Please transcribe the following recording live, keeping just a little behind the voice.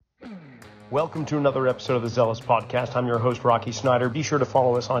Welcome to another episode of the Zealous Podcast. I'm your host, Rocky Snyder. Be sure to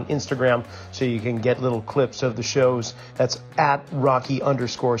follow us on Instagram so you can get little clips of the shows. That's at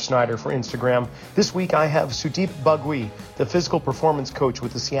Rocky_Snyder for Instagram. This week I have Sudeep Bhagwi, the physical performance coach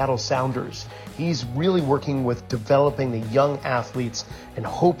with the Seattle Sounders. He's really working with developing the young athletes and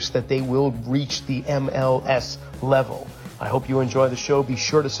hopes that they will reach the MLS level. I hope you enjoy the show. Be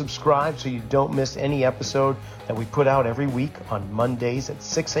sure to subscribe so you don't miss any episode that we put out every week on Mondays at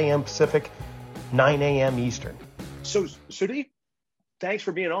 6 a.m. Pacific, 9 a.m. Eastern. So, Sudeep, thanks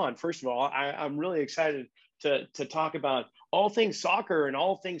for being on. First of all, I'm really excited to talk about all things soccer and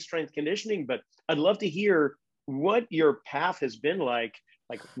all things strength conditioning, but I'd love to hear what your path has been like.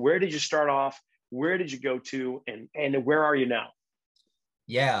 Like, where did you start off? Where did you go to? And where are you now?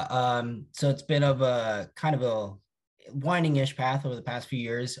 Yeah. So it's been kind of a winding-ish path over the past few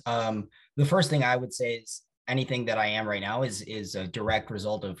years. The first thing I would say is anything that I am right now is a direct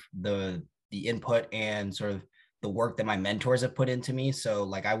result of the input and sort of the work that my mentors have put into me. So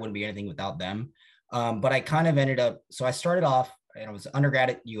like I wouldn't be anything without them. But I kind of ended up, so I started off and I was undergrad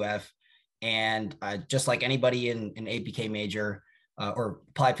at UF, and just like anybody in an APK major or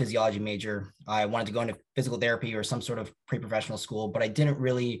applied physiology major, I wanted to go into physical therapy or some sort of pre-professional school, but I didn't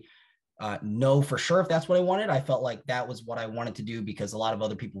really know for sure if that's what I wanted. I felt like that was what I wanted to do because a lot of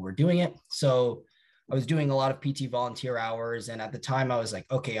other people were doing it. So I was doing a lot of PT volunteer hours. And at the time I was like,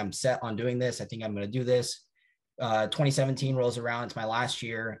 okay, I'm set on doing this. I think I'm going to do this. 2017 rolls around. It's my last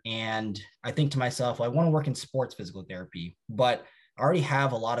year. And I think to myself, well, I want to work in sports physical therapy, but I already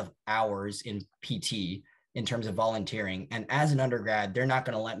have a lot of hours in PT in terms of volunteering. And as an undergrad, they're not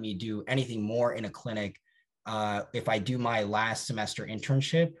going to let me do anything more in a clinic. If I do my last semester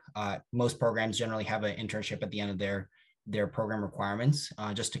internship, most programs generally have an internship at the end of their program requirements,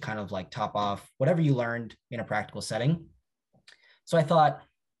 just to kind of like top off whatever you learned in a practical setting. So I thought,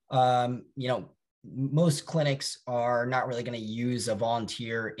 most clinics are not really going to use a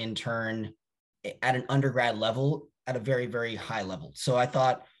volunteer intern at an undergrad level at a very, very high level. So I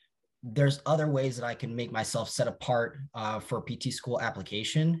thought, there's other ways that I can make myself set apart for PT school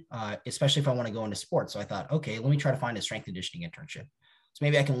application, especially if I want to go into sports. So I thought, okay, let me try to find a strength conditioning internship. So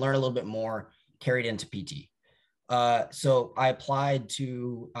maybe I can learn a little bit more, carry it into PT. So I applied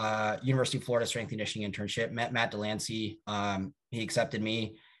to University of Florida strength conditioning internship, met Matt Delancey. He accepted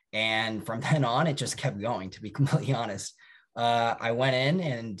me. And from then on, it just kept going, to be completely honest. I went in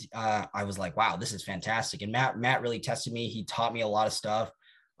and I was like, wow, this is fantastic. And Matt really tested me. He taught me a lot of stuff.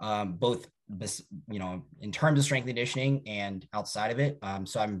 Both, in terms of strength conditioning and outside of it.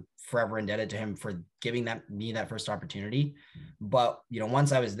 So I'm forever indebted to him for giving me that first opportunity. But,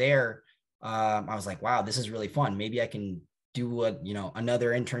 once I was there, I was like, wow, this is really fun. Maybe I can do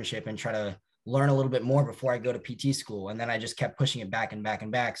another internship and try to learn a little bit more before I go to PT school. And then I just kept pushing it back and back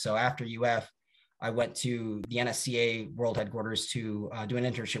and back. So after UF, I went to the NSCA world headquarters to do an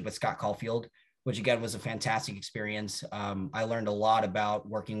internship with Scott Caulfield, which again was a fantastic experience. I learned a lot about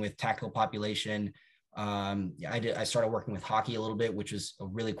working with tactical population. I started working with hockey a little bit, which was a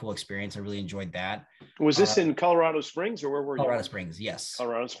really cool experience. I really enjoyed that. Was this in Colorado Springs or where were you? Colorado Springs, yes.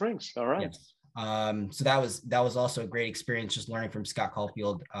 Colorado Springs, all right. Yes. So that was also a great experience, just learning from Scott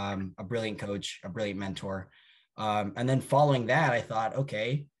Caulfield, a brilliant coach, a brilliant mentor. And then following that, I thought,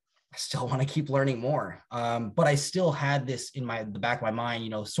 okay, I still want to keep learning more. But I still had this in the back of my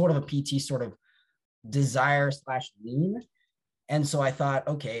mind, sort of a PT sort of desire/lean. And so I thought,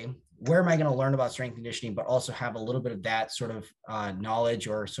 okay, where am I going to learn about strength conditioning, but also have a little bit of that sort of knowledge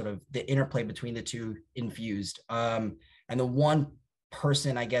or sort of the interplay between the two infused. And the one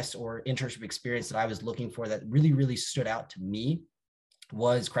person, I guess, or internship experience that I was looking for that really, really stood out to me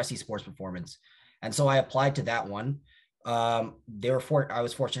was Cressy Sports Performance. And so I applied to that one. I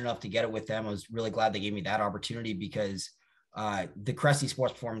was fortunate enough to get it with them. I was really glad they gave me that opportunity because the Cressy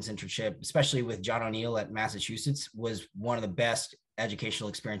Sports Performance internship, especially with John O'Neill at Massachusetts, was one of the best educational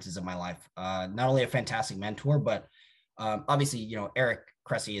experiences of my life. Not only a fantastic mentor, but obviously, Eric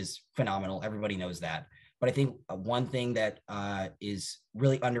Cressy is phenomenal. Everybody knows that. But I think one thing that is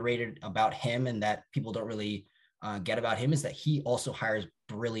really underrated about him and that people don't really get about him is that he also hires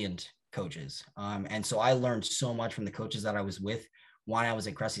brilliant coaches. And so I learned so much from the coaches that I was with when I was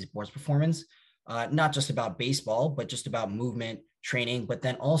at Cressy Sports Performance. Not just about baseball, but just about movement training. But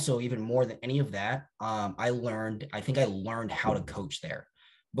then also even more than any of that, I think I learned how to coach there.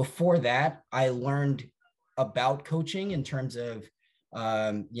 Before that, I learned about coaching in terms of,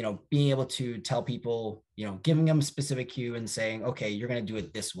 being able to tell people, giving them a specific cue and saying, okay, you're going to do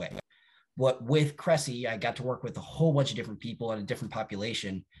it this way. But with Cressy, I got to work with a whole bunch of different people and a different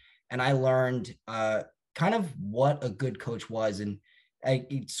population. And I learned kind of what a good coach was. And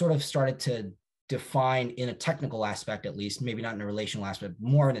it sort of started to define in a technical aspect, at least, maybe not in a relational aspect,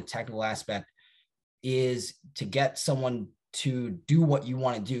 more in a technical aspect, is to get someone to do what you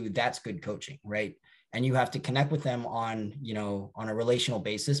want to do. That's good coaching, right? And you have to connect with them on, on a relational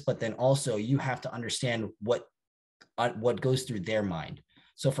basis, but then also you have to understand what goes through their mind.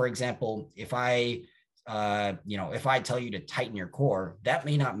 So for example, if I tell you to tighten your core, that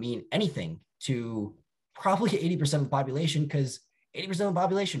may not mean anything to probably 80% of the population, because 80% of the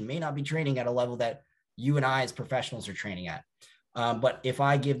population may not be training at a level that you and I as professionals are training at. But if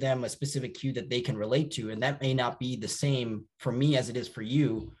I give them a specific cue that they can relate to, and that may not be the same for me as it is for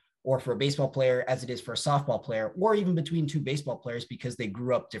you, or for a baseball player as it is for a softball player, or even between two baseball players, because they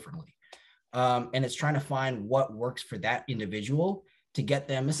grew up differently. And it's trying to find what works for that individual to get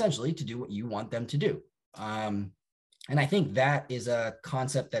them essentially to do what you want them to do. And I think that is a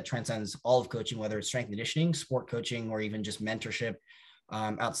concept that transcends all of coaching, whether it's strength and conditioning, sport coaching, or even just mentorship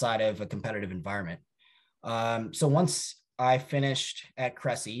outside of a competitive environment. So once I finished at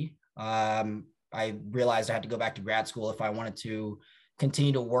Cressy, I realized I had to go back to grad school if I wanted to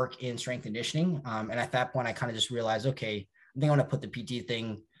continue to work in strength and conditioning. And at that point, I kind of just realized, okay, I think I want to put the PT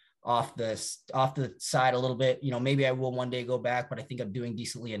thing off the side a little bit. Maybe I will one day go back, but I think I'm doing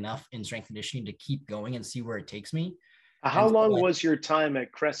decently enough in strength and conditioning to keep going and see where it takes me. How long was your time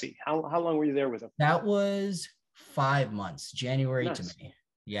at Cressy? How long were you there with them? That was 5 months, January to May.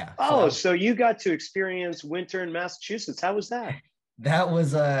 Yeah. So you got to experience winter in Massachusetts. How was that? That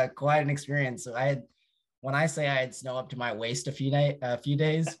was quite an experience. So when I say I had snow up to my waist a few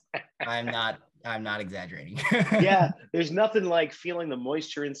days, I'm not exaggerating. Yeah, there's nothing like feeling the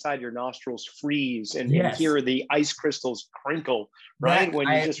moisture inside your nostrils freeze and hear the ice crystals crinkle, right? When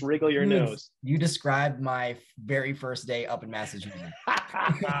you just wriggle your nose. You described my very first day up in Massachusetts.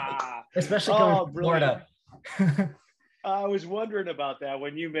 Especially coming from Florida. I was wondering about that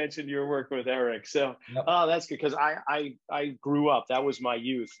when you mentioned your work with Eric. So, that's good, because I grew up. That was my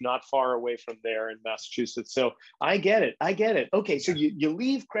youth, not far away from there in Massachusetts. So I get it. Okay, so you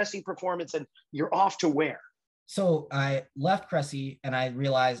leave Cressy Performance and you're off to where? So I left Cressy and I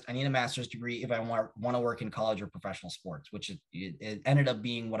realized I need a master's degree if I want to work in college or professional sports, which it ended up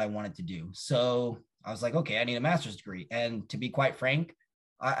being what I wanted to do. So I was like, okay, I need a master's degree. And to be quite frank,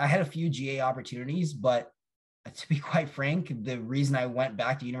 I had a few GA opportunities, but to be quite frank, the reason I went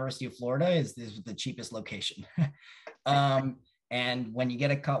back to University of Florida is this was the cheapest location. And when you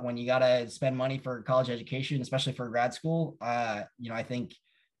got to spend money for college education, especially for grad school, I think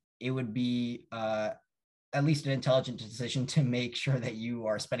it would be at least an intelligent decision to make sure that you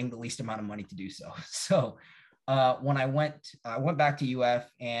are spending the least amount of money to do so. So when I went back to UF,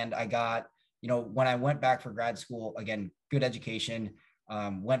 and I got, when I went back for grad school, again, good education,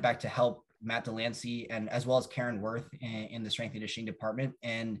 went back to help Matt Delancey and as well as Karen Worth in the strength and conditioning department.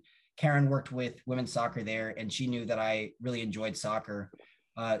 And Karen worked with women's soccer there, and she knew that I really enjoyed soccer.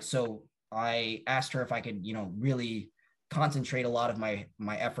 So I asked her if I could, really concentrate a lot of my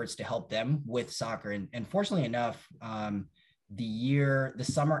efforts to help them with soccer. And fortunately enough, the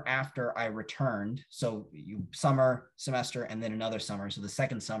summer after I returned, so summer, semester, and then another summer. So the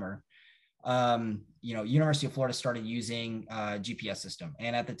second summer, University of Florida started using a GPS system.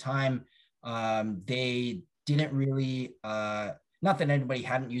 And at the time, they didn't really, not that anybody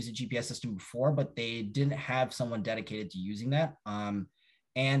hadn't used a GPS system before, but they didn't have someone dedicated to using that.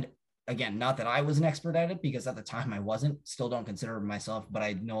 And again, not that I was an expert at it, because at the time I wasn't, still don't consider myself, but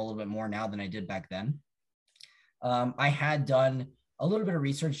I know a little bit more now than I did back then. I had done a little bit of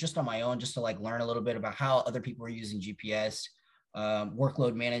research just on my own, just to learn a little bit about how other people were using GPS,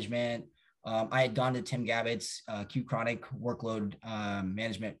 workload management. I had gone to Tim Gabbett's Q Chronic workload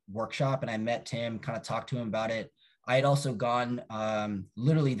management workshop, and I met Tim, kind of talked to him about it. I had also gone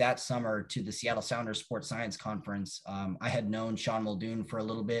literally that summer to the Seattle Sounders Sports Science Conference. I had known Sean Muldoon for a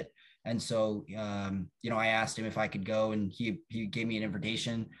little bit. And so, I asked him if I could go, and he gave me an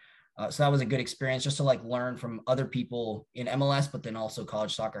invitation. So that was a good experience, just to learn from other people in MLS, but then also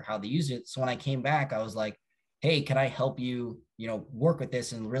college soccer, how they use it. So when I came back, I was like, hey, can I help you, work with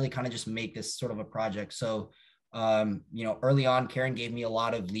this and really kind of just make this sort of a project. So, early on, Karen gave me a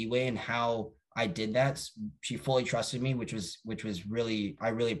lot of leeway in how I did that. She fully trusted me, which was really, I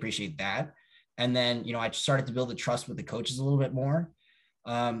really appreciate that. And then, I started to build the trust with the coaches a little bit more.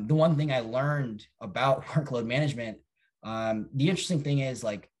 The one thing I learned about workload management, the interesting thing is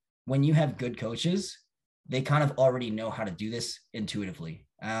when you have good coaches, they kind of already know how to do this intuitively.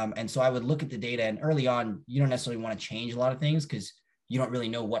 And so I would look at the data, and early on, you don't necessarily want to change a lot of things because you don't really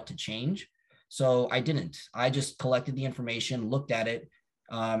know what to change. So I didn't. I just collected the information, looked at it,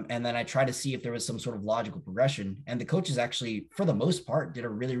 And then I tried to see if there was some sort of logical progression. And the coaches actually, for the most part, did a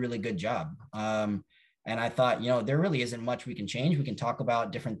really, really good job. And I thought, there really isn't much we can change. We can talk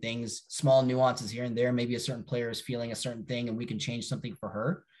about different things, small nuances here and there. Maybe a certain player is feeling a certain thing and we can change something for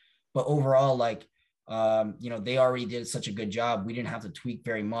her. But overall, they already did such a good job. We didn't have to tweak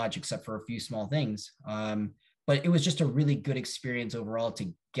very much except for a few small things. But it was just a really good experience overall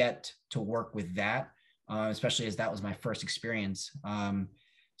to get to work with that, especially as that was my first experience.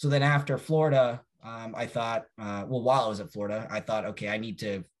 So then after Florida, I thought, while I was at Florida, I thought, okay, I need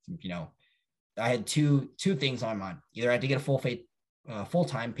to, I had two things on my mind. Either I had to get a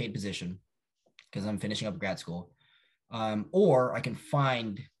full-time paid position because I'm finishing up grad school, or I can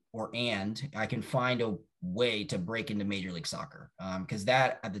find a way to break into Major League Soccer, because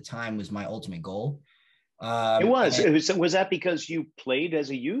that at the time was my ultimate goal. Was that because you played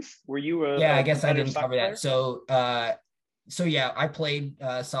as a youth? Were you I guess I didn't cover that. So yeah, I played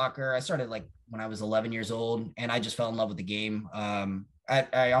soccer. I started when I was 11 years old, and I just fell in love with the game.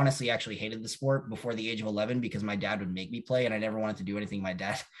 I honestly actually hated the sport before the age of 11 because my dad would make me play, and I never wanted to do anything my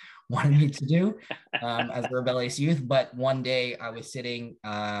dad wanted me to do as a rebellious youth. But one day I was sitting,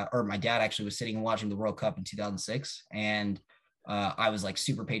 or my dad actually was sitting and watching the World Cup in 2006, and I was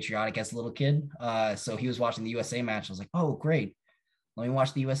super patriotic as a little kid. So he was watching the USA match. I was like, oh, great. Let me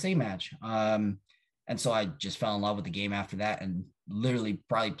watch the USA match. And so I just fell in love with the game after that and literally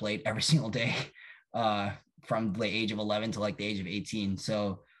probably played every single day from the age of 11 to the age of 18.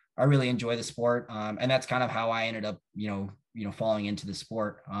 So I really enjoy the sport. And that's kind of how I ended up, falling into the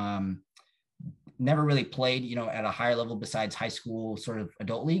sport. Never really played, at a higher level besides high school sort of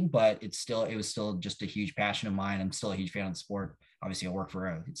adult league, but it was still just a huge passion of mine. I'm still a huge fan of the sport. Obviously I work for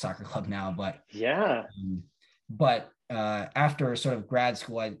a soccer club now, but yeah. After sort of grad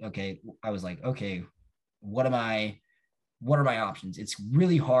school, I was like, okay, what are my options? It's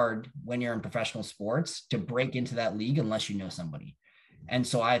really hard when you're in professional sports to break into that league unless you know somebody. And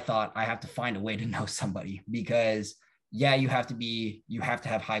so I thought I have to find a way to know somebody because you have to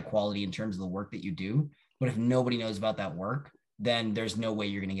have high quality in terms of the work that you do. But if nobody knows about that work, then there's no way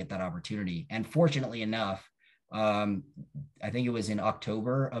you're going to get that opportunity. And fortunately enough, I think it was in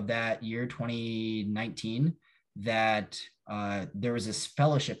October of that year, 2019, that there was this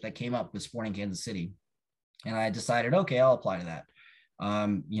fellowship that came up with Sporting Kansas City. And I decided, okay, I'll apply to that.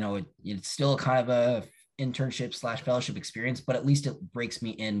 It's still kind of a internship / fellowship experience, but at least it breaks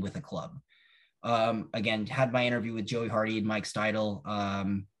me in with a club. Again, had my interview with Joey Hardy and Mike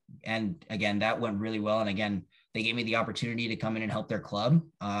Steidel. And again, that went really well. And again, they gave me the opportunity to come in and help their club.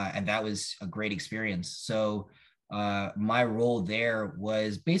 And that was a great experience. So my role there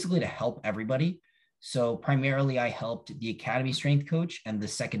was basically to help everybody. So primarily I helped the academy strength coach and the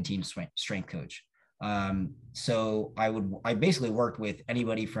second team strength coach. So I basically worked with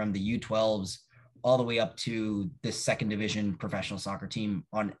anybody from the U12s all the way up to the second division professional soccer team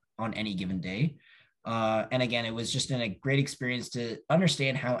on any given day. And again, it was just a great experience to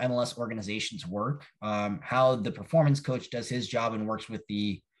understand how MLS organizations work, how the performance coach does his job and works with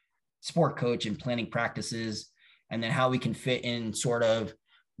the sport coach in planning practices, and then how we can fit in sort of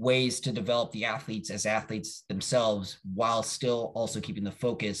ways to develop the athletes as athletes themselves while still also keeping the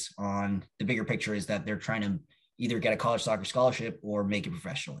focus on the bigger picture is that they're trying to either get a college soccer scholarship or make it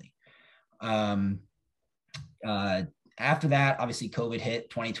professionally. After that, obviously COVID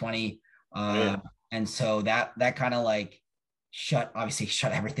hit 2020. And so that kind of shut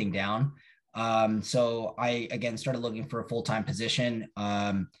everything down. So I, again, started looking for a full-time position,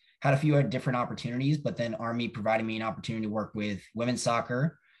 had a few different opportunities, but then Army provided me an opportunity to work with women's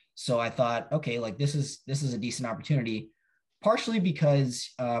soccer. So I thought, okay, this is a decent opportunity, partially because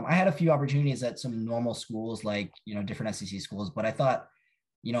I had a few opportunities at some normal schools, different SEC schools, but I thought,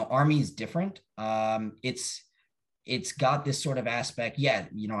 Army is different. It's got this sort of aspect. Yeah,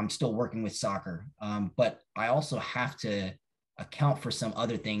 I'm still working with soccer, but I also have to account for some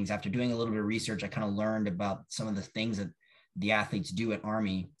other things. After doing a little bit of research, I kind of learned about some of the things that the athletes do at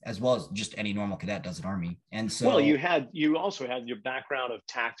Army, as well as just any normal cadet does at Army. And so, you also had your background of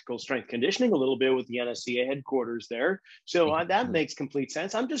tactical strength conditioning a little bit with the NSCA headquarters there. So that makes complete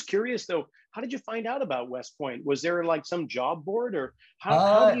sense. I'm just curious though, how did you find out about West Point? Was there some job board or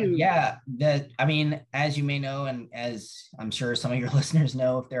how do you? Yeah, as you may know, and as I'm sure some of your listeners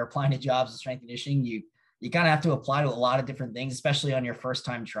know, if they're applying to jobs in strength conditioning, you kind of have to apply to a lot of different things, especially on your first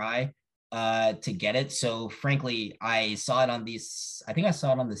time try. To get it. So frankly, I saw it on the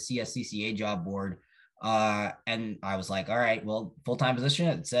CSCCA job board. And I was like, all right, well, full-time position,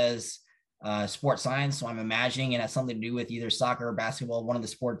 it says sports science. So I'm imagining it has something to do with either soccer or basketball, one of the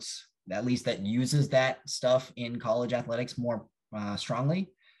sports, at least that uses that stuff in college athletics more strongly.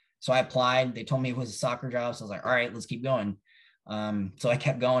 So I applied. They told me it was a soccer job. So I was like, all right, let's keep going. So I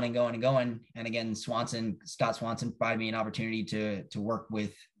kept going and going and going. And again, Scott Swanson provided me an opportunity to work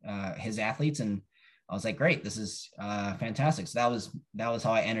with his athletes. And I was like, great, this is fantastic. So that was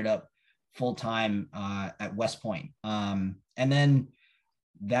how I ended up full-time at West Point. And then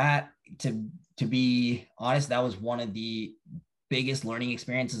that, to be honest, that was one of the biggest learning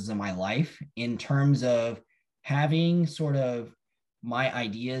experiences in my life in terms of having sort of my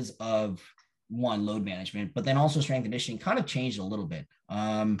ideas of one, load management, but then also strength conditioning kind of changed a little bit.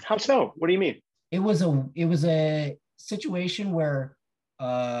 How so? What do you mean? It was a situation where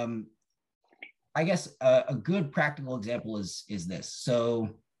I guess a good practical example is this. So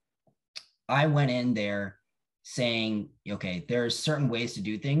I went in there saying, okay, there's certain ways to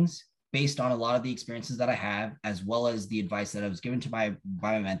do things based on a lot of the experiences that I have, as well as the advice that I was given to by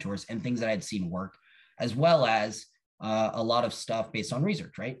my mentors and things that I'd seen work, as well as a lot of stuff based on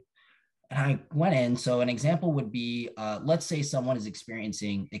research, right? And I went in. So an example would be, let's say someone is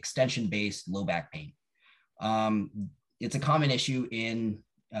experiencing extension-based low back pain. It's a common issue in,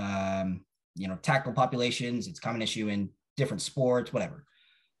 tactical populations. It's a common issue in different sports, whatever.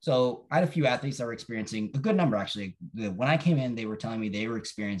 So I had a few athletes that were experiencing, a good number actually. When I came in, they were telling me they were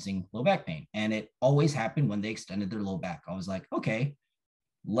experiencing low back pain. And it always happened when they extended their low back. I was like, okay,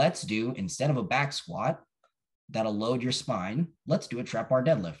 let's do, instead of a back squat that'll load your spine, let's do a trap bar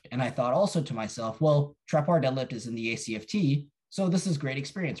deadlift. And I thought also to myself, well, trap bar deadlift is in the ACFT, so this is great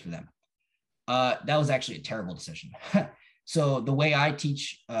experience for them. That was actually a terrible decision. So the way I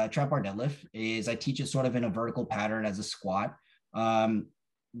teach trap bar deadlift is I teach it sort of in a vertical pattern as a squat.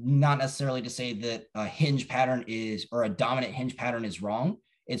 Not necessarily to say that a hinge pattern is, or a dominant hinge pattern is wrong.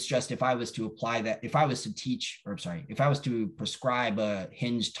 It's just, if I was to apply that, if I was to prescribe a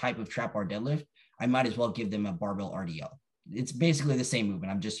hinge type of trap bar deadlift, I might as well give them a barbell RDL. It's basically the same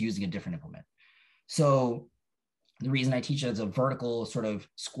movement. I'm just using a different implement. So the reason I teach it as a vertical sort of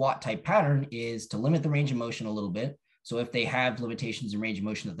squat type pattern is to limit the range of motion a little bit. So if they have limitations in range of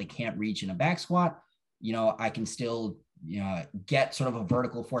motion that they can't reach in a back squat, I can still, get sort of a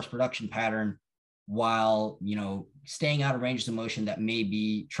vertical force production pattern while, staying out of ranges of motion that may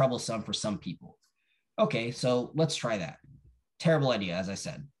be troublesome for some people. Okay, so let's try that. Terrible idea, as I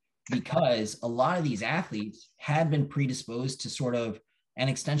said, because a lot of these athletes had been predisposed to sort of an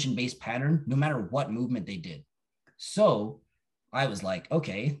extension-based pattern, no matter what movement they did. So I was like,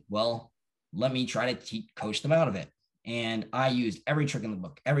 okay, well, let me try to coach them out of it. And I used every trick in the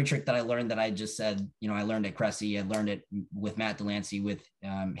book, every trick that I learned that I just said, I learned at Cressy, I learned it with Matt Delancey, with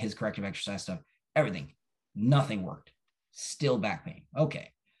his corrective exercise stuff, everything. Nothing worked. Still back pain. Okay.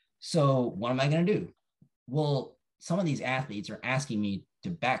 So what am I going to do? Well, some of these athletes are asking me to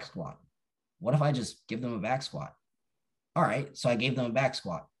back squat. What if I just give them a back squat? All right. So I gave them a back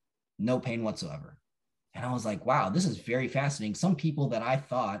squat. No pain whatsoever. And I was like, wow, this is very fascinating. Some people that I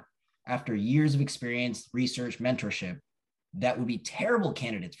thought, after years of experience, research, mentorship, that would be terrible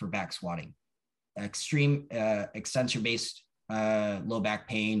candidates for back squatting, extreme extensor-based low back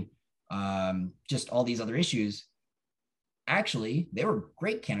pain, just all these other issues. Actually, they were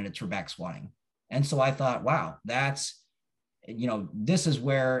great candidates for back squatting. And so I thought, wow, that's, this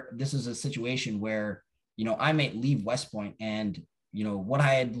is a situation where, I may leave West Point and, what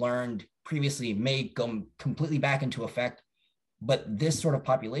I had learned previously may go completely back into effect. But this sort of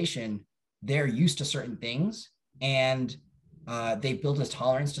population, they're used to certain things, and they built a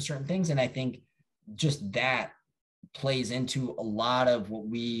tolerance to certain things. And I think just that plays into a lot of what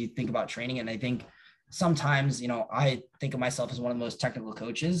we think about training. And I think sometimes, I think of myself as one of the most technical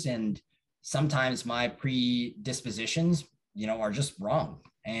coaches, and sometimes my predispositions, are just wrong.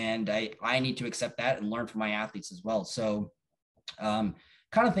 And I need to accept that and learn from my athletes as well. So kind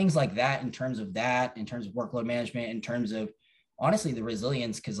of things like that, in terms of workload management, in terms of, honestly, the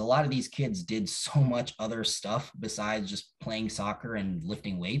resilience, because a lot of these kids did so much other stuff besides just playing soccer and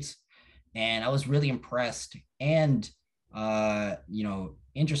lifting weights. And I was really impressed and,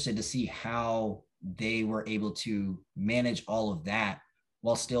 interested to see how they were able to manage all of that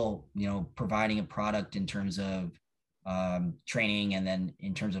while still, providing a product in terms of training and then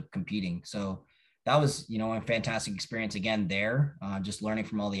in terms of competing. So that was, a fantastic experience again there, just learning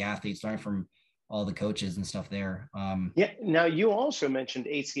from all the athletes, learning from all the coaches and stuff there. Yeah. Now, you also mentioned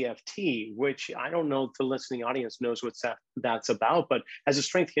ACFT, which I don't know if the listening audience knows what that's about, but as a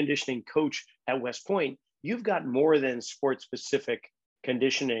strength conditioning coach at West Point, you've got more than sport-specific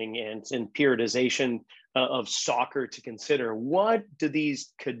conditioning and periodization of soccer to consider. What do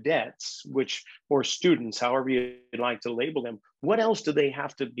these cadets, or students, however you'd like to label them, what else do they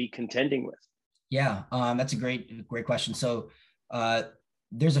have to be contending with? Yeah, that's a great question. So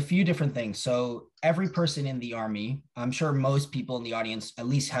There's a few different things. So every person in the Army, I'm sure most people in the audience at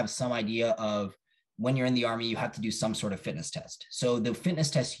least have some idea of when you're in the Army, you have to do some sort of fitness test. So the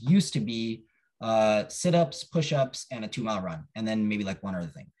fitness test used to be sit-ups, push-ups, and a 2-mile run, and then maybe like one other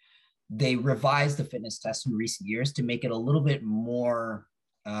thing. They revised the fitness test in recent years to make it a little bit more,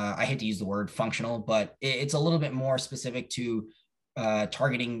 I hate to use the word functional, but it's a little bit more specific to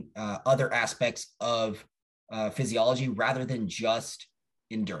targeting other aspects of physiology rather than just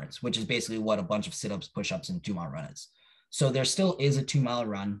endurance, which is basically what a bunch of sit-ups, push-ups, and 2-mile run is. So there still is a 2-mile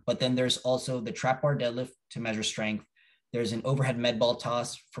run, but then there's also the trap bar deadlift to measure strength. There's an overhead med ball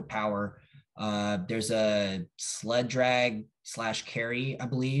toss for power. There's a sled drag / carry, I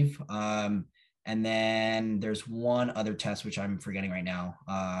believe. And then there's one other test, which I'm forgetting right now.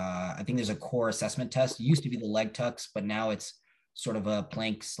 I think there's a core assessment test. It used to be the leg tucks, but now it's sort of a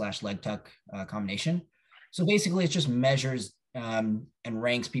plank / leg tuck combination. So basically it just measures and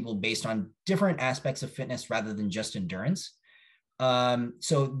ranks people based on different aspects of fitness rather than just endurance.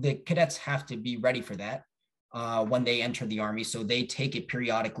 So the cadets have to be ready for that when they enter the Army. So they take it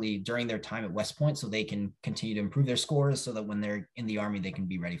periodically during their time at West Point so they can continue to improve their scores so that when they're in the Army, they can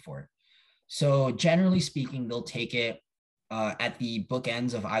be ready for it. So generally speaking, they'll take it at the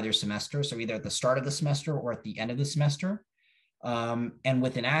bookends of either semester. So either at the start of the semester or at the end of the semester. And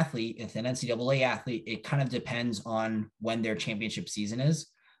with an athlete, if an NCAA athlete, it kind of depends on when their championship season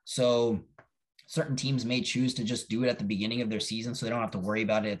is. So certain teams may choose to just do it at the beginning of their season, so they don't have to worry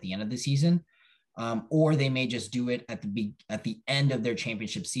about it at the end of the season. Or they may just do it at the end of their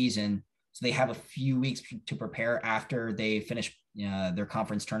championship season. So they have a few weeks to prepare after they finish their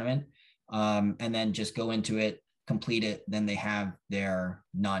conference tournament, and then just go into it, complete it. Then they have their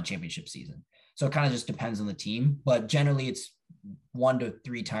non-championship season. So it kind of just depends on the team, but generally it's 1 to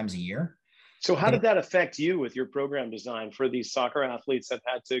 3 times a year. So how did that affect you with your program design for these soccer athletes that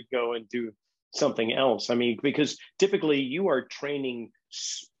had to go and do something else? I mean, because typically you are training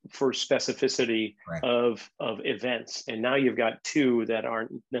for specificity of events, and now you've got 2 that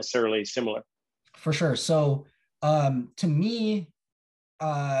aren't necessarily similar. For sure. So to me,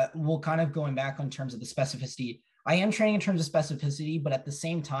 well, kind of going back on terms of the specificity, I am training in terms of specificity, but at the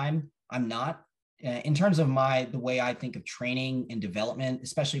same time, I'm not. In terms of the way I think of training and development,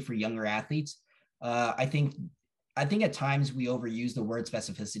 especially for younger athletes, I think at times we overuse the word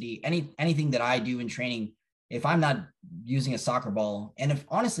specificity. Anything that I do in training, if I'm not using a soccer ball, and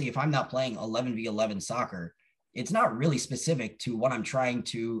if I'm not playing 11v11 soccer, it's not really specific to what I'm trying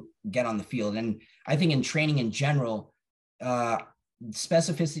to get on the field. And I think in training in general,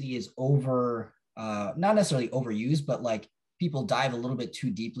 specificity is not necessarily overused, but like people dive a little bit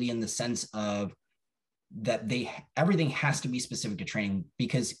too deeply in the sense of that everything has to be specific to training,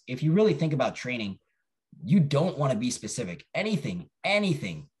 because if you really think about training, you don't want to be specific. Anything,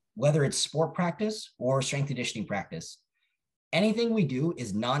 whether it's sport practice or strength conditioning practice, anything we do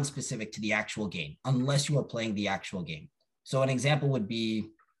is non-specific to the actual game, unless you are playing the actual game. So an example would be,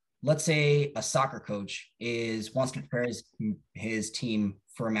 let's say a soccer coach wants to prepare his team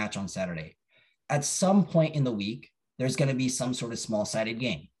for a match on Saturday. At some point in the week, there's going to be some sort of small-sided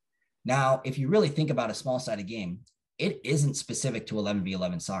game. Now, if you really think about a small-sided game, it isn't specific to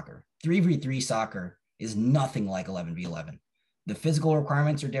 11v11 soccer. 3v3 soccer is nothing like 11v11. The physical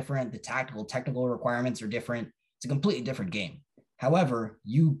requirements are different. The technical requirements are different. It's a completely different game. However,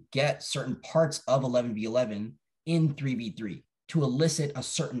 you get certain parts of 11v11 in 3v3 to elicit a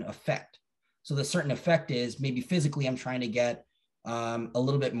certain effect. So the certain effect is maybe physically I'm trying to get a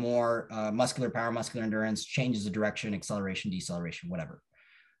little bit more muscular power, muscular endurance, changes of direction, acceleration, deceleration, whatever.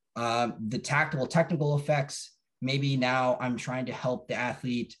 The technical effects, maybe now I'm trying to help the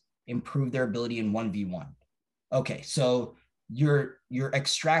athlete improve their ability in 1v1. Okay, so you're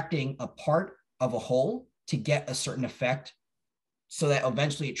extracting a part of a whole to get a certain effect so that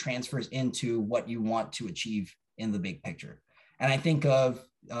eventually it transfers into what you want to achieve in the big picture. And I think of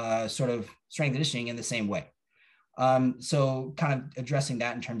sort of strength conditioning in the same way. So kind of addressing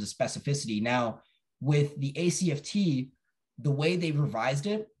that in terms of specificity. Now, with the ACFT, the way they've revised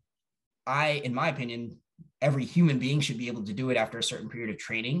it, in my opinion, every human being should be able to do it after a certain period of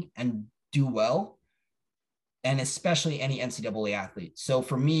training and do well, and especially any NCAA athlete. So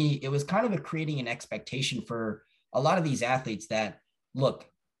for me, it was kind of creating an expectation for a lot of these athletes that, look,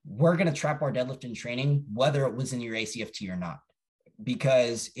 we're going to trap bar deadlift in training, whether it was in your ACFT or not,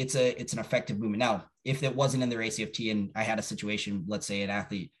 because it's an effective movement. Now, if it wasn't in their ACFT and I had a situation, let's say an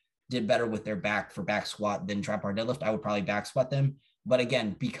athlete did better with their back for back squat than trap bar deadlift, I would probably back squat them. But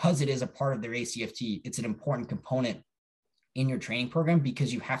again, because it is a part of their ACFT, it's an important component in your training program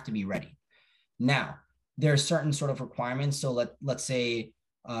because you have to be ready. Now, there are certain sort of requirements. So let's say,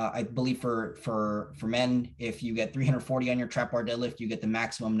 I believe for men, if you get 340 on your trap bar deadlift, you get the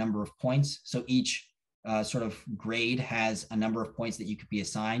maximum number of points. So each sort of grade has a number of points that you could be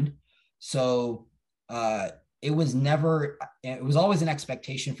assigned. So it was always an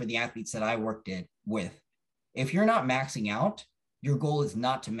expectation for the athletes that I worked with. If you're not maxing out, your goal is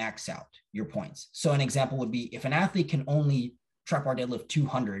not to max out your points. So an example would be if an athlete can only trap bar deadlift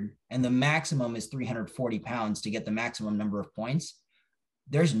 200 and the maximum is 340 pounds to get the maximum number of points,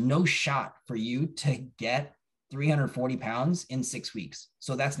 there's no shot for you to get 340 pounds in 6 weeks.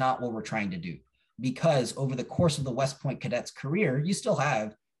 So that's not what we're trying to do, because over the course of the West Point cadet's career, you still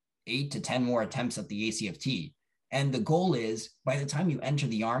have 8 to 10 more attempts at the ACFT. And the goal is by the time you enter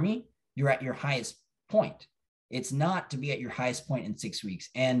the Army, you're at your highest point. It's not to be at your highest point in 6 weeks.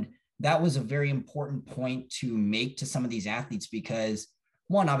 And that was a very important point to make to some of these athletes, because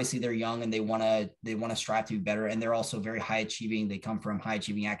one, obviously they're young and they want to strive to be better. And they're also very high achieving. They come from high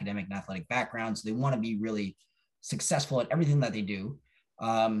achieving academic and athletic backgrounds. They want to be really successful at everything that they do.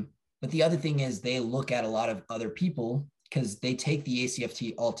 But the other thing is they look at a lot of other people, because they take the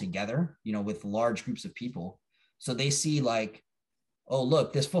ACFT all together, with large groups of people. So they see like, oh,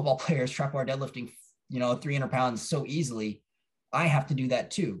 look, this football player is trap bar deadlifting, 300 pounds so easily. I have to do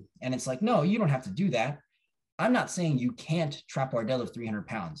that too. And it's like, no, you don't have to do that. I'm not saying you can't trap bar deadlift 300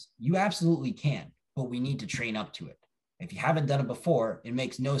 pounds. You absolutely can, but we need to train up to it. If you haven't done it before, it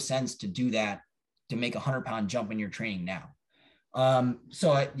makes no sense to do that, to make a 100-pound jump in your training now.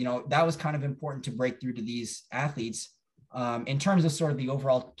 So that was kind of important to break through to these athletes. In terms of sort of the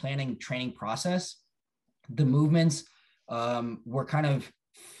overall planning training process, the movements were kind of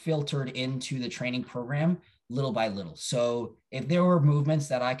filtered into the training program little by little. So if there were movements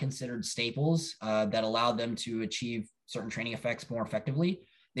that I considered staples that allowed them to achieve certain training effects more effectively,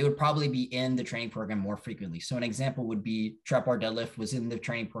 they would probably be in the training program more frequently. So an example would be trap bar deadlift was in the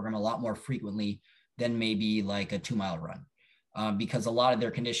training program a lot more frequently than maybe like a 2-mile run. Because a lot of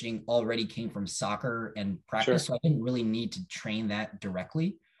their conditioning already came from soccer and practice. Sure. So I didn't really need to train that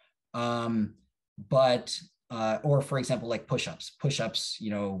directly. Or for example, like push-ups,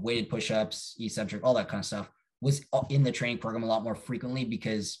 weighted push-ups, eccentric, all that kind of stuff was in the training program a lot more frequently,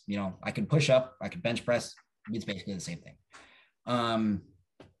 because, I could push up, I could bench press. It's basically the same thing.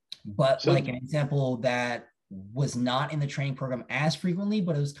 Like an example that was not in the training program as frequently,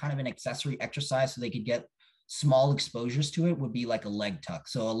 but it was kind of an accessory exercise so they could get small exposures to it, would be like a leg tuck.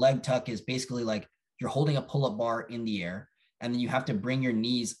 So a leg tuck is basically like you're holding a pull-up bar in the air, and then you have to bring your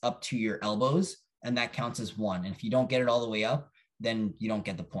knees up to your elbows, and that counts as one. And if you don't get it all the way up, then you don't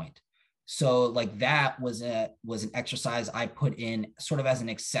get the point. So like that was an exercise I put in sort of as an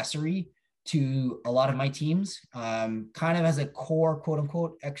accessory to a lot of my teams, kind of as a core quote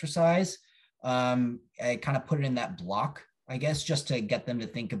unquote exercise. I kind of put it in that block, I guess, just to get them to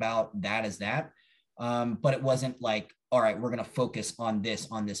think about that as that. But it wasn't like, all right, we're going to focus on this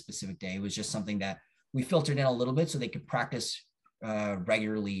specific day. It was just something that we filtered in a little bit so they could practice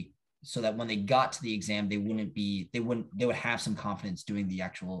regularly, so that when they got to the exam, they would have some confidence doing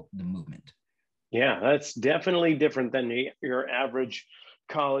the movement. Yeah, that's definitely different than your average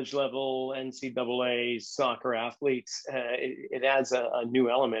college level NCAA soccer athletes. It adds a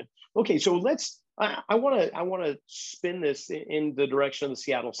new element. Okay, so I want to spin this in the direction of the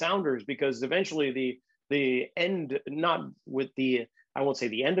Seattle Sounders, because eventually the end, not with I won't say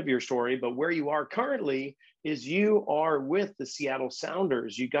the end of your story, but where you are currently is you are with the Seattle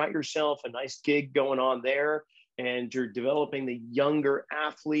Sounders. You got yourself a nice gig going on there, and you're developing the younger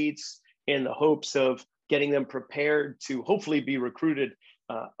athletes in the hopes of getting them prepared to hopefully be recruited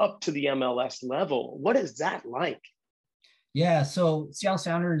up to the MLS level. What is that like? Yeah, so Seattle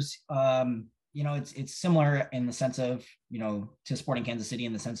Sounders, it's similar in the sense of, to Sporting Kansas City,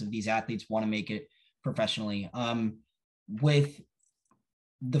 in the sense of these athletes want to make it professionally. With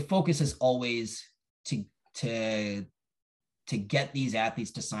the focus is always to get these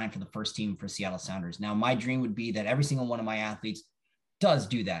athletes to sign for the first team for Seattle Sounders. Now, my dream would be that every single one of my athletes does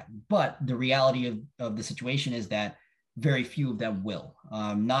do that. But the reality of the situation is that very few of them will,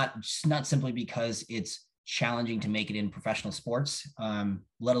 not simply because it's challenging to make it in professional sports,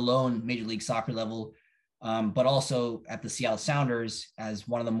 let alone Major League Soccer level, but also at the Seattle Sounders, as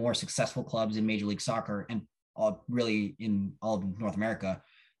one of the more successful clubs in Major League Soccer and really in all of North America.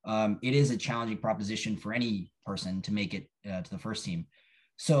 It is a challenging proposition for any person to make it to the first team.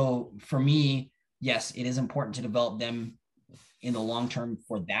 So for me, yes, it is important to develop them in the long term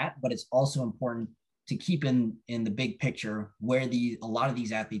for that, but it's also important to keep in the big picture where a lot of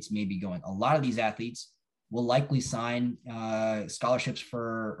these athletes may be going. A lot of these athletes will likely sign scholarships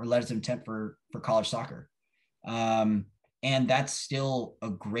or letters of intent for college soccer. And that's still a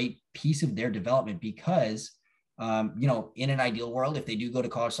great piece of their development because, in an ideal world, if they do go to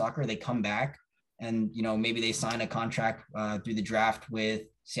college soccer, they come back and, maybe they sign a contract through the draft with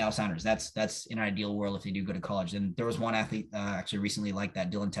Seattle Sounders. That's in an ideal world if they do go to college. And there was one athlete actually recently like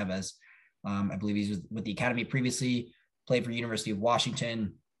that, Dylan Tevez. I believe he's with the academy previously, played for University of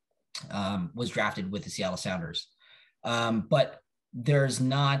Washington, was drafted with the Seattle Sounders. But there's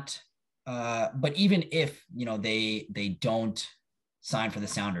not, but even if, they don't sign for the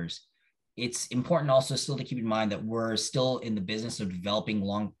Sounders, it's important also still to keep in mind that we're still in the business of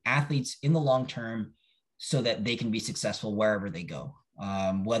developing athletes in the long term so that they can be successful wherever they go.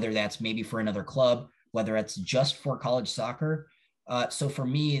 Whether that's maybe for another club, whether it's just for college soccer. So for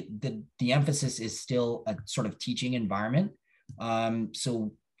me, the emphasis is still a sort of teaching environment.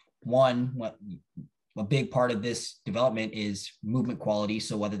 So a big part of this development is movement quality.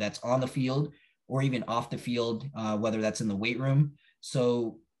 So whether that's on the field or even off the field, whether that's in the weight room.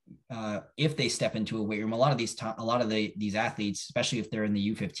 So if they step into a weight room, a lot of these athletes, especially if they're in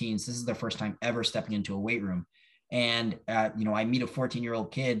the U15s, this is their first time ever stepping into a weight room. And, I meet a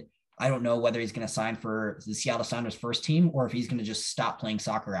 14-year-old kid. I don't know whether he's going to sign for the Seattle Sounders first team or if he's going to just stop playing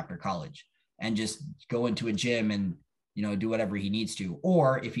soccer after college and just go into a gym and, do whatever he needs to.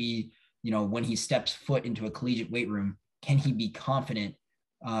 Or if he, when he steps foot into a collegiate weight room, can he be confident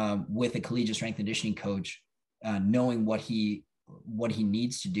with a collegiate strength and conditioning coach, knowing what he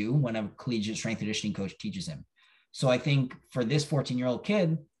needs to do when a collegiate strength and conditioning coach teaches him. So I think for this 14-year-old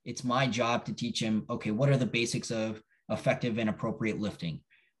kid, it's my job to teach him, okay, what are the basics of effective and appropriate lifting?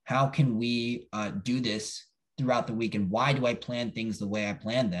 How can we do this throughout the week? And why do I plan things the way I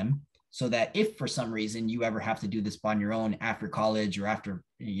plan them? So that if for some reason you ever have to do this on your own after college or after,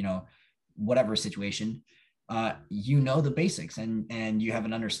 whatever situation, the basics and you have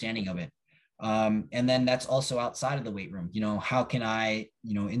an understanding of it. And then that's also outside of the weight room. How can I,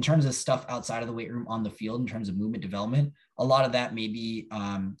 in terms of stuff outside of the weight room on the field, in terms of movement development, a lot of that may be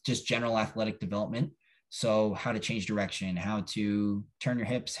just general athletic development. So how to change direction, how to turn your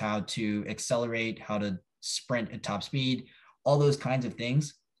hips, how to accelerate, how to sprint at top speed, all those kinds of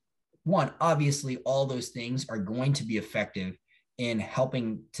things. One, obviously, all those things are going to be effective in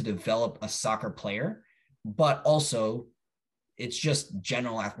helping to develop a soccer player, but also it's just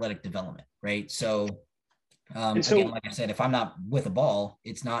general athletic development, right? So, again, like I said, if I'm not with a ball,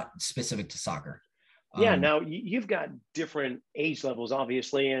 it's not specific to soccer. Yeah. Now you've got different age levels,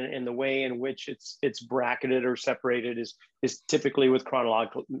 obviously, and the way in which it's bracketed or separated is typically with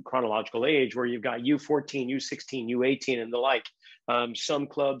chronological age, where you've got U14, U16, U18, and the like. Some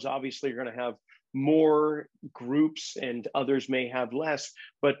clubs obviously are going to have more groups, and others may have less.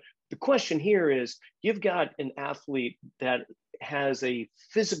 But the question here is, you've got an athlete that has a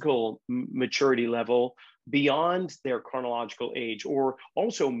physical maturity level beyond their chronological age, or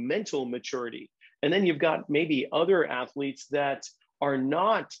also mental maturity. And then you've got maybe other athletes that are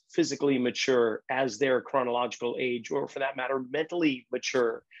not physically mature as their chronological age, or for that matter, mentally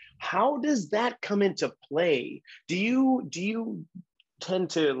mature. How does that come into play? Do you tend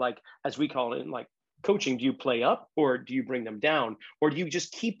to, like, as we call it, like coaching, do you play up or do you bring them down? Or do you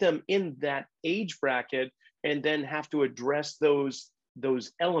just keep them in that age bracket and then have to address those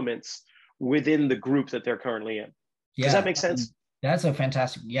elements within the group that they're currently in? Does that make sense? That's a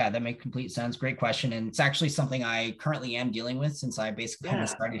fantastic, that makes complete sense. Great question. And it's actually something I currently am dealing with since I basically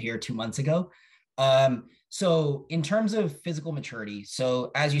started here 2 months ago. So in terms of physical maturity,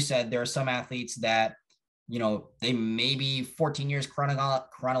 so as you said, there are some athletes that, they may be 14 years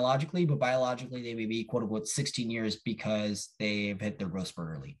chronologically, but biologically they may be quote unquote 16 years because they've hit their growth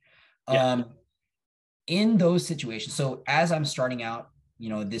spurt early. Yeah. In those situations, so as I'm starting out,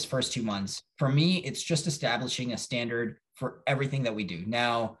 this first 2 months, for me, it's just establishing a standard for everything that we do.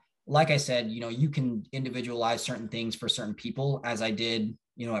 Now, like I said, you can individualize certain things for certain people, as I did,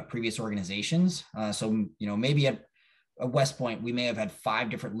 at previous organizations. So, maybe at West Point, we may have had 5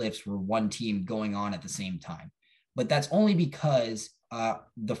 different lifts for one team going on at the same time. But that's only because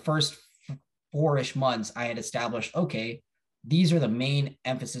the first 4-ish months I had established, okay, these are the main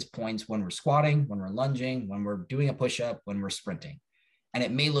emphasis points when we're squatting, when we're lunging, when we're doing a push-up, when we're sprinting. And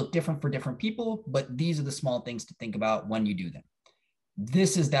it may look different for different people, but these are the small things to think about when you do them.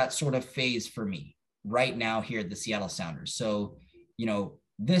 This is that sort of phase for me right now here at the Seattle Sounders. So,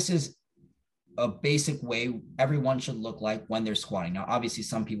 this is a basic way everyone should look like when they're squatting. Now, obviously,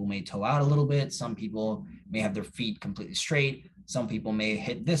 some people may toe out a little bit. Some people may have their feet completely straight. Some people may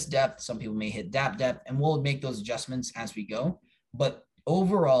hit this depth. Some people may hit that depth, and we'll make those adjustments as we go. But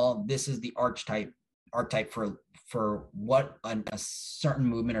overall, this is the archetype archetype for what a certain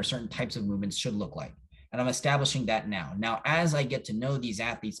movement or certain types of movements should look like. And I'm establishing that now. Now, as I get to know these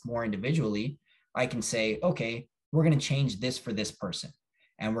athletes more individually, I can say, okay, we're going to change this for this person,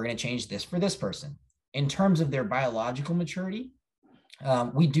 and we're going to change this for this person. In terms of their biological maturity,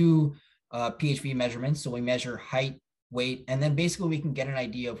 we do PHV measurements. So we measure height, weight, and then basically we can get an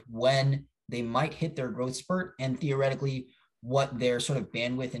idea of when they might hit their growth spurt, and theoretically what their sort of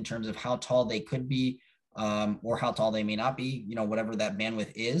bandwidth in terms of how tall they could be, or how tall they may not be, whatever that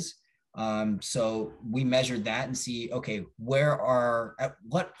bandwidth is. So we measured that and see, okay, at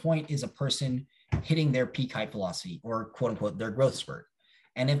what point is a person hitting their peak height velocity, or quote unquote, their growth spurt?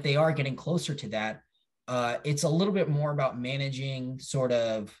 And if they are getting closer to that, it's a little bit more about managing sort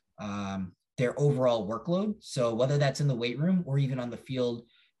of their overall workload. So whether that's in the weight room or even on the field,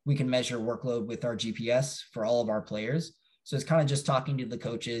 we can measure workload with our GPS for all of our players. So it's kind of just talking to the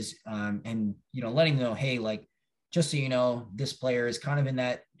coaches and, letting them know, hey, like, just so you know, this player is kind of in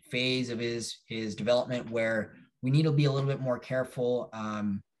that phase of his development where we need to be a little bit more careful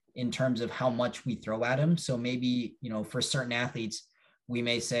in terms of how much we throw at him. So maybe, for certain athletes, we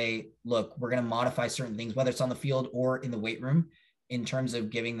may say, look, we're going to modify certain things, whether it's on the field or in the weight room, in terms of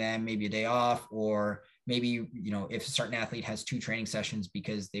giving them maybe a day off, or maybe, if a certain athlete has 2 training sessions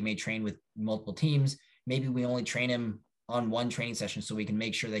because they may train with multiple teams, maybe we only train him on 1 training session so we can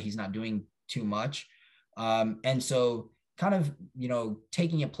make sure that he's not doing too much. And so kind of,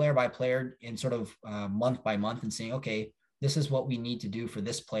 taking it player by player and sort of month by month and saying, okay, this is what we need to do for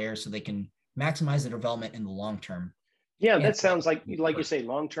this player so they can maximize the development in the long term. Yeah, that sounds like you say,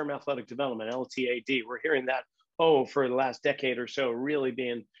 long-term athletic development, LTAD. We're hearing that, for the last decade or so, really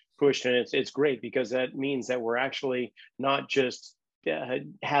being pushed. And it's great, because that means that we're actually not just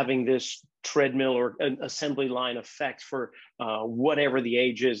having this treadmill or an assembly line effect for whatever the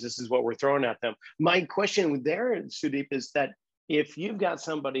age is. This is what we're throwing at them. My question there, Sudeep, is that if you've got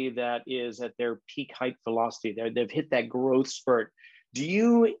somebody that is at their peak height velocity, they've hit that growth spurt, do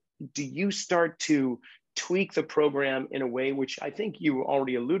you start to tweak the program in a way, which I think you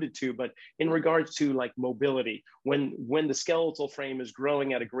already alluded to, but in regards to like mobility, when the skeletal frame is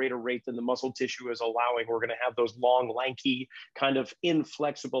growing at a greater rate than the muscle tissue is allowing, we're going to have those long, lanky, kind of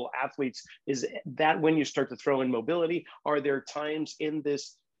inflexible athletes. Is that when you start to throw in mobility? Are there times in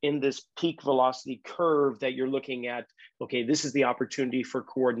this peak velocity curve that you're looking at, okay, this is the opportunity for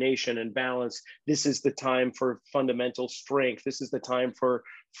coordination and balance. This is the time for fundamental strength. This is the time for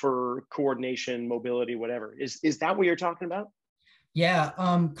coordination, mobility, whatever. Is that what you're talking about? Yeah,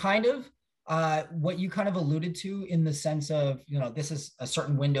 kind of. What you kind of alluded to, in the sense of, this is a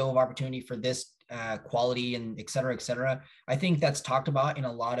certain window of opportunity for this quality, and et cetera, et cetera. I think that's talked about in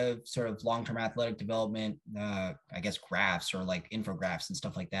a lot of sort of long-term athletic development, I guess, graphs or like infographics and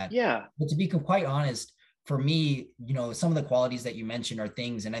stuff like that. Yeah. But to be quite honest, for me, some of the qualities that you mentioned are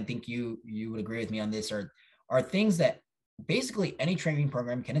things, and I think you would agree with me on this, are things that basically any training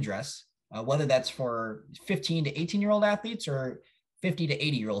program can address, whether that's for 15 to 18-year-old athletes or 50 to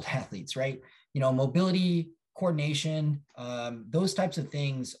 80-year-old athletes, right? Mobility, coordination, those types of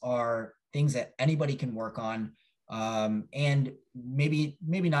things are things that anybody can work on. And maybe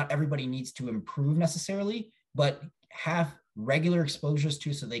not everybody needs to improve necessarily, but have regular exposures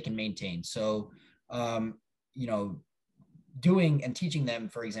to, so they can maintain. So, doing and teaching them,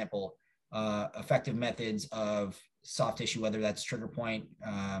 for example, effective methods of soft tissue, whether that's trigger point,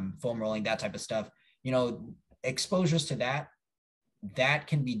 foam rolling, that type of stuff, exposures to that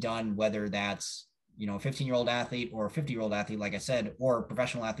can be done, whether that's, a 15-year-old athlete or a 50-year-old athlete, like I said, or a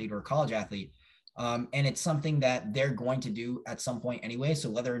professional athlete or a college athlete. And it's something that they're going to do at some point anyway. So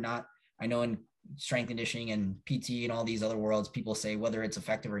whether or not, I know in strength conditioning and PT and all these other worlds, people say whether it's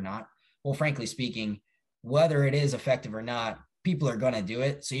effective or not. Well, frankly speaking, whether it is effective or not, people are going to do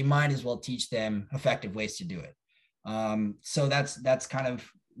it. So you might as well teach them effective ways to do it. So that's kind of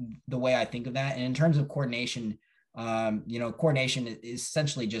the way I think of that. And in terms of coordination, coordination is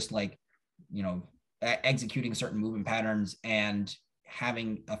essentially just like, executing certain movement patterns and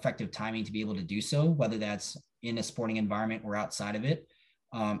having effective timing to be able to do so, whether that's in a sporting environment or outside of it.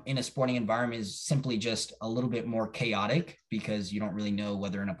 In a sporting environment is simply just a little bit more chaotic, because you don't really know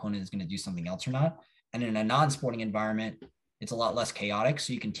whether an opponent is going to do something else or not. And in a non-sporting environment, it's a lot less chaotic,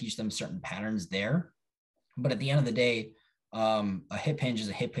 so you can teach them certain patterns there. But at the end of the day, a hip hinge is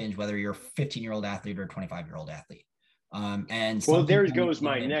a hip hinge, whether you're a 15-year-old athlete or a 25-year-old athlete. And well, there goes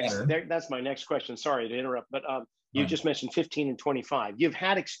my next, that's my next question. Sorry to interrupt, but you just mentioned 15 and 25. You've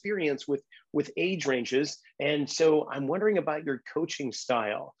had experience with age ranges. And so I'm wondering about your coaching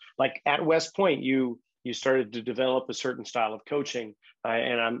style. Like at West Point, you you started to develop a certain style of coaching.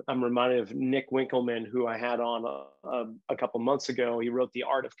 And I'm reminded of Nick Winkelman, who I had on a couple months ago. He wrote The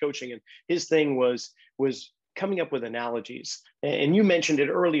Art of Coaching, and his thing was coming up with analogies. And you mentioned it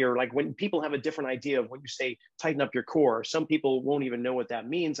earlier, like when people have a different idea of when you say tighten up your core, some people won't even know what that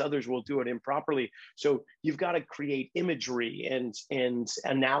means. Others will do it improperly. So you've got to create imagery and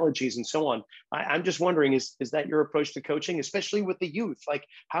analogies and so on. I'm just wondering, is that your approach to coaching, especially with the youth? Like,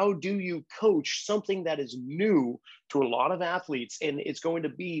 how do you coach something that is new to a lot of athletes and it's going to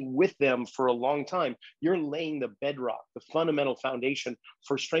be with them for a long time? You're laying the bedrock, the fundamental foundation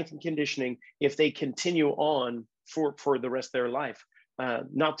for strength and conditioning if they continue on for the rest of their life.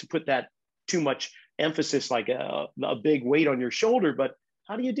 Not to put that too much emphasis, like a big weight on your shoulder, but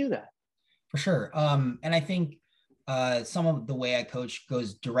how do you do that? For sure. And I think some of the way I coach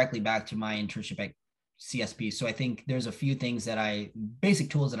goes directly back to my internship at CSP. So I think there's a few things basic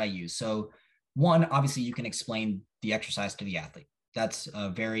tools that I use. So one, obviously you can explain the exercise to the athlete. That's a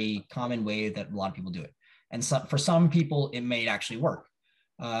very common way that a lot of people do it. And so, for some people, it may actually work.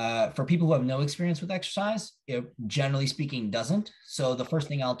 For people who have no experience with exercise, it generally speaking doesn't. So the first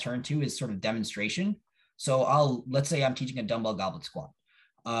thing I'll turn to is sort of demonstration. So let's say I'm teaching a dumbbell goblet squat.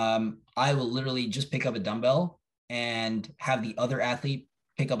 I will literally just pick up a dumbbell and have the other athlete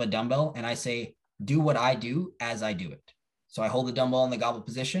pick up a dumbbell. And I say, do what I do as I do it. So I hold the dumbbell in the goblet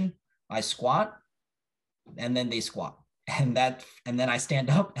position, I squat, and then they squat. And then I stand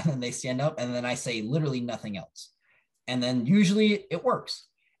up, and then they stand up, and then I say literally nothing else. And then usually it works.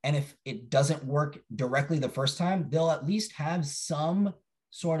 And if it doesn't work directly the first time, they'll at least have some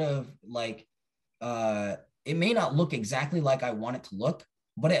sort of like, it may not look exactly like I want it to look,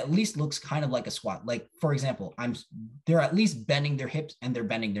 but it at least looks kind of like a squat. Like, for example, they're at least bending their hips and they're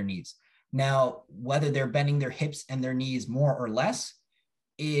bending their knees. Now, whether they're bending their hips and their knees more or less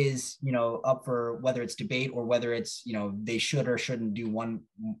is, up for whether it's debate or whether it's, they should or shouldn't do one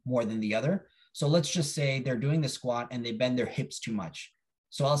more than the other. So let's just say they're doing the squat and they bend their hips too much.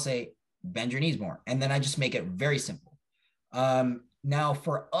 So I'll say, bend your knees more. And then I just make it very simple. Now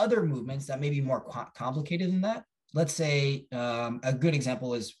for other movements that may be more complicated than that, let's say a good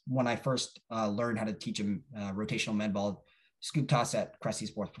example is when I first learned how to teach a rotational med ball scoop toss at Cressy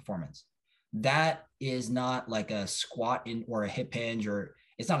Sports Performance. That is not like a squat or a hip hinge, or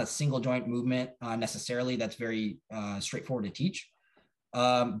it's not a single joint movement necessarily. That's very straightforward to teach.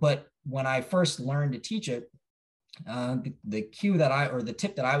 But when I first learned to teach it, the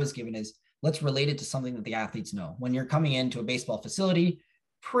tip that I was given is, let's relate it to something that the athletes know. When you're coming into a baseball facility,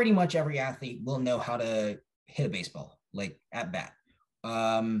 pretty much every athlete will know how to hit a baseball, like at bat.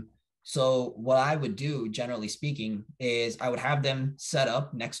 So what I would do, generally speaking, is I would have them set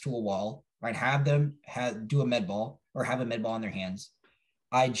up next to a wall. I'd have them do a med ball or have a med ball in their hands.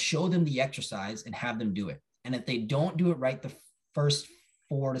 I'd show them the exercise and have them do it. And if they don't do it right the first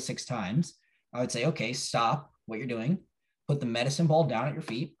 4 to 6 times, I would say, okay, stop what you're doing, put the medicine ball down at your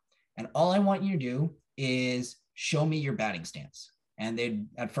feet. And all I want you to do is show me your batting stance. And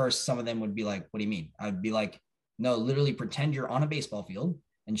at first, some of them would be like, what do you mean? I'd be like, no, literally pretend you're on a baseball field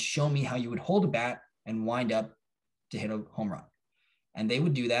and show me how you would hold a bat and wind up to hit a home run. And they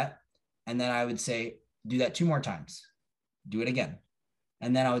would do that. And then I would say, do that 2 more times, do it again.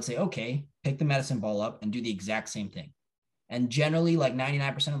 And then I would say, okay, pick the medicine ball up and do the exact same thing. And generally, like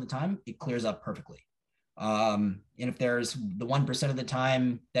 99% of the time, it clears up perfectly. And if there's the 1% of the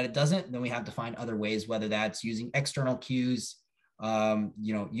time that it doesn't, then we have to find other ways, whether that's using external cues,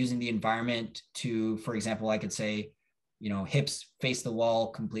 using the environment to, for example, I could say, hips face the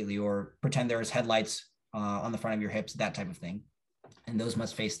wall completely, or pretend there's headlights on the front of your hips, that type of thing. And those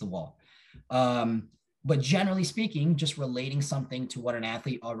must face the wall. But generally speaking, just relating something to what an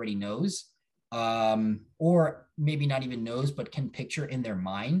athlete already knows, or maybe not even knows, but can picture in their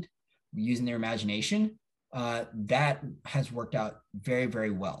mind using their imagination, that has worked out very, very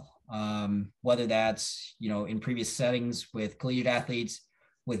well. Whether that's, in previous settings with collegiate athletes,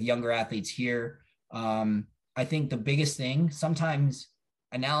 with younger athletes here. I think the biggest thing, sometimes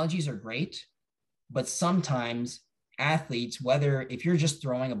analogies are great, but sometimes athletes, if you're just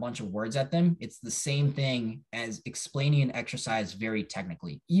throwing a bunch of words at them, it's the same thing as explaining an exercise very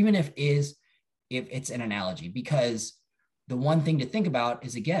technically, even if it's an analogy, because the one thing to think about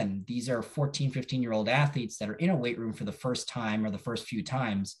is, again, these are 14, 15-year-old athletes that are in a weight room for the first time or the first few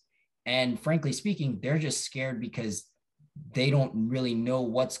times. And frankly speaking, they're just scared because they don't really know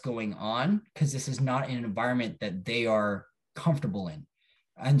what's going on, because this is not an environment that they are comfortable in.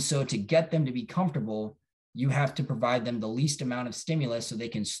 And so to get them to be comfortable, you have to provide them the least amount of stimulus so they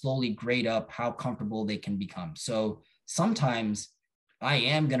can slowly grade up how comfortable they can become. So sometimes I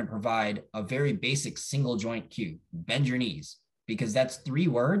am going to provide a very basic single joint cue, bend your knees, because that's 3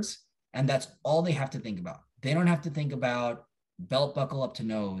 words and that's all they have to think about. They don't have to think about belt buckle up to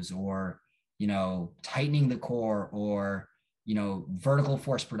nose or, tightening the core or, vertical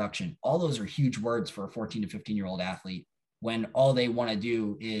force production. All those are huge words for a 14 to 15-year-old athlete when all they want to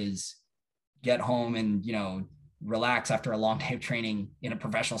do is get home and, relax after a long day of training in a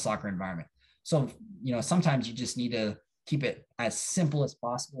professional soccer environment. So, sometimes you just need to keep it as simple as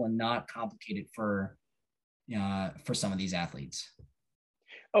possible and not complicated for some of these athletes.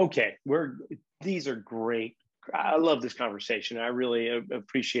 Okay, these are great. I love this conversation. I really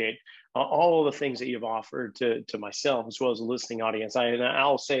appreciate all of the things that you've offered to myself as well as the listening audience.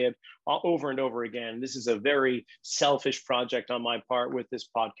 I'll say it over and over again. This is a very selfish project on my part with this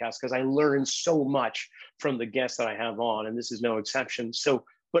podcast because I learn so much from the guests that I have on, and this is no exception. So,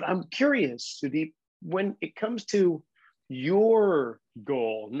 but I'm curious, Sudeep, when it comes to your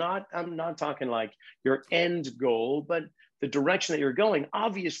goal, I'm not talking like your end goal, but the direction that you're going.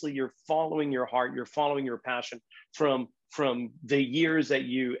 Obviously you're following your heart, you're following your passion from the years that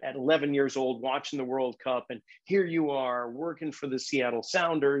you at 11 years old watching the World Cup, and here you are working for the Seattle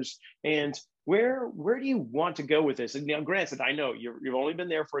Sounders. And where do you want to go with this? And now, granted, I know you've only been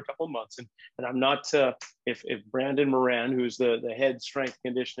there for a couple of months, and I'm not if Brandon Moran, who's the head strength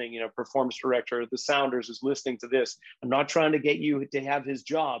conditioning performance director at the Sounders, is listening to this, I'm not trying to get you to have his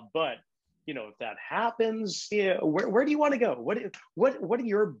job, but if that happens, where do you want to go? What are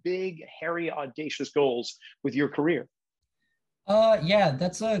your big, hairy, audacious goals with your career? Yeah,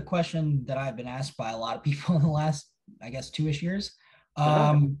 that's a question that I've been asked by a lot of people in the last, I guess, 2-ish years.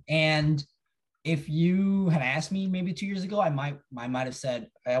 And if you had asked me maybe 2 years ago, I might have said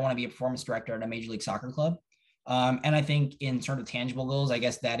I want to be a performance director at a Major League Soccer club. And I think in sort of tangible goals, I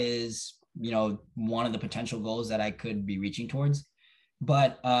guess that is, one of the potential goals that I could be reaching towards.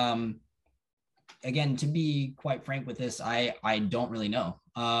 But again, to be quite frank with this, I don't really know.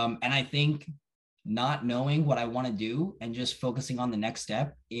 And I think not knowing what I want to do and just focusing on the next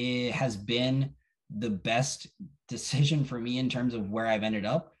step, it has been the best decision for me in terms of where I've ended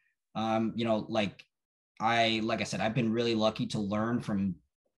up. Like I said, I've been really lucky to learn from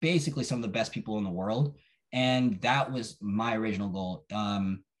basically some of the best people in the world. And that was my original goal.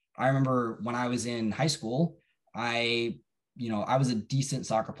 I remember when I was in high school, I was a decent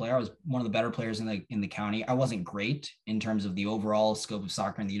soccer player. I was one of the better players in the county. I wasn't great in terms of the overall scope of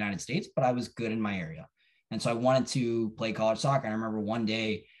soccer in the United States, but I was good in my area. And so I wanted to play college soccer. And I remember one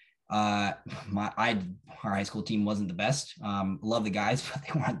day, our high school team wasn't the best. Love the guys, but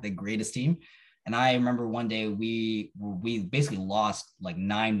they weren't the greatest team. And I remember one day we basically lost like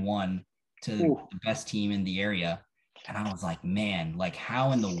 9-1 to the best team in the area. And I was like, man, like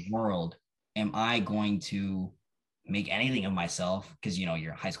how in the world am I going to make anything of myself? Because,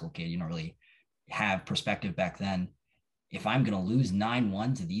 you're a high school kid, you don't really have perspective back then. If I'm going to lose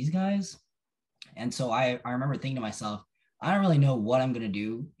 9-1 to these guys. And so I remember thinking to myself, I don't really know what I'm going to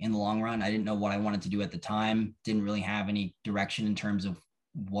do in the long run. I didn't know what I wanted to do at the time. Didn't really have any direction in terms of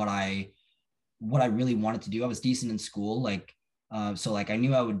what I really wanted to do. I was decent in school. So I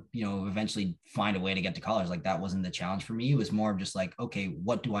knew I would, eventually find a way to get to college. Like that wasn't the challenge for me. It was more of just like, okay,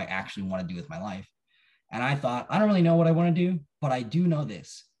 what do I actually want to do with my life? And I thought, I don't really know what I want to do, but I do know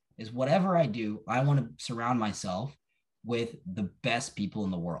this is whatever I do, I want to surround myself with the best people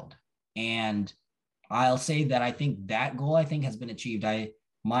in the world. And I'll say that I think that goal has been achieved.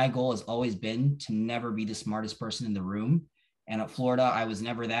 My goal has always been to never be the smartest person in the room. And at Florida, I was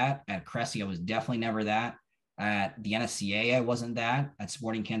never that. At Cressy, I was definitely never that. At the NSCA, I wasn't that. At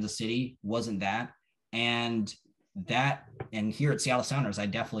Sporting Kansas City, wasn't that. And here at Seattle Sounders, I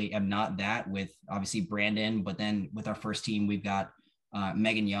definitely am not that, with obviously Brandon, but then with our first team, we've got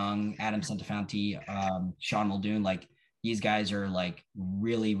Megan Young, Adam Centofanti, Sean Muldoon. Like these guys are like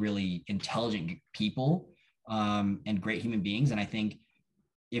really, really intelligent people and great human beings. And I think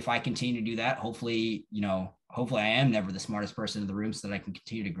if I continue to do that, hopefully I am never the smartest person in the room so that I can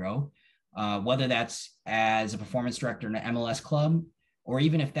continue to grow. Whether that's as a performance director in an MLS club, or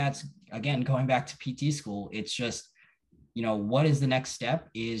even if that's, again, going back to PT school, it's just, what is the next step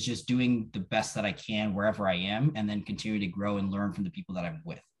is just doing the best that I can wherever I am, and then continue to grow and learn from the people that I'm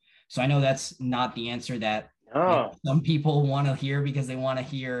with. So I know that's not the answer that some people want to hear, because they want to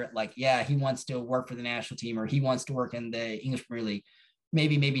hear like, yeah, he wants to work for the national team, or he wants to work in the English Premier League.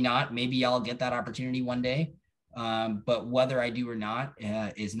 Maybe not. Maybe I'll get that opportunity one day. But whether I do or not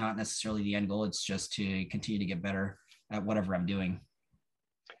is not necessarily the end goal. It's just to continue to get better at whatever I'm doing.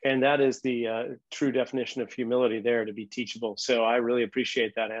 And that is the true definition of humility there, to be teachable. So I really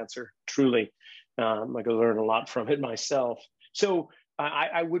appreciate that answer. Truly, I could learn a lot from it myself. So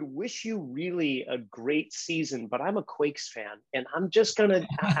I would wish you really a great season, but I'm a Quakes fan, and I'm just gonna.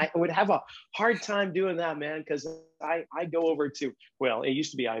 I would have a hard time doing that, man, because I go over to, well, it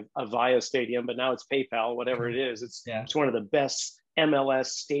used to be Avaya Stadium, but now it's PayPal, whatever it is. It's one of the best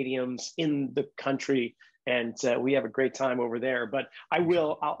MLS stadiums in the country. And we have a great time over there. But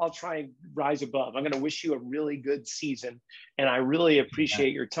I'll try and rise above. I'm going to wish you a really good season, and I really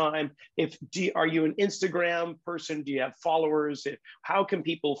appreciate your time. Are you an Instagram person? Do you have followers? How can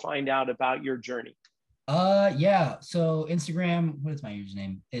people find out about your journey? Yeah. So Instagram, what is my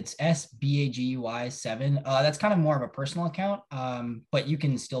username? It's SBAGUY7. That's kind of more of a personal account. But you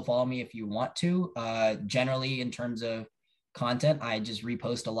can still follow me if you want to. Generally, in terms of content, I just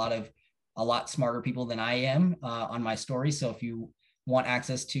repost a lot smarter people than I am on my story. So if you want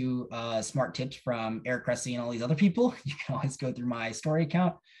access to smart tips from Eric Cressy and all these other people, you can always go through my story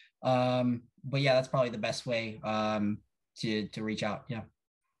account. But yeah, that's probably the best way to reach out. Yeah.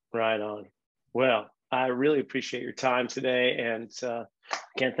 Right on. Well, I really appreciate your time today, and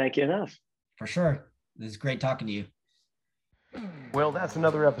can't thank you enough. For sure. It was great talking to you. Well, that's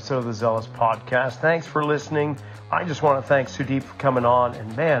another episode of the Zealous Podcast. Thanks for listening. I just want to thank Sudeep for coming on,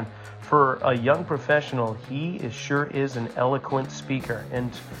 and man, for a young professional, he sure is an eloquent speaker.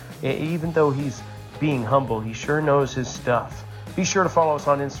 And even though he's being humble, he sure knows his stuff. Be sure to follow us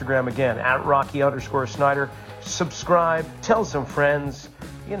on Instagram again, @Rocky_Snyder. Subscribe, tell some friends.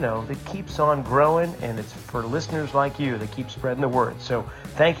 That keeps on growing, and it's for listeners like you that keep spreading the word. So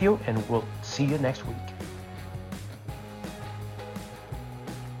thank you, and we'll see you next week.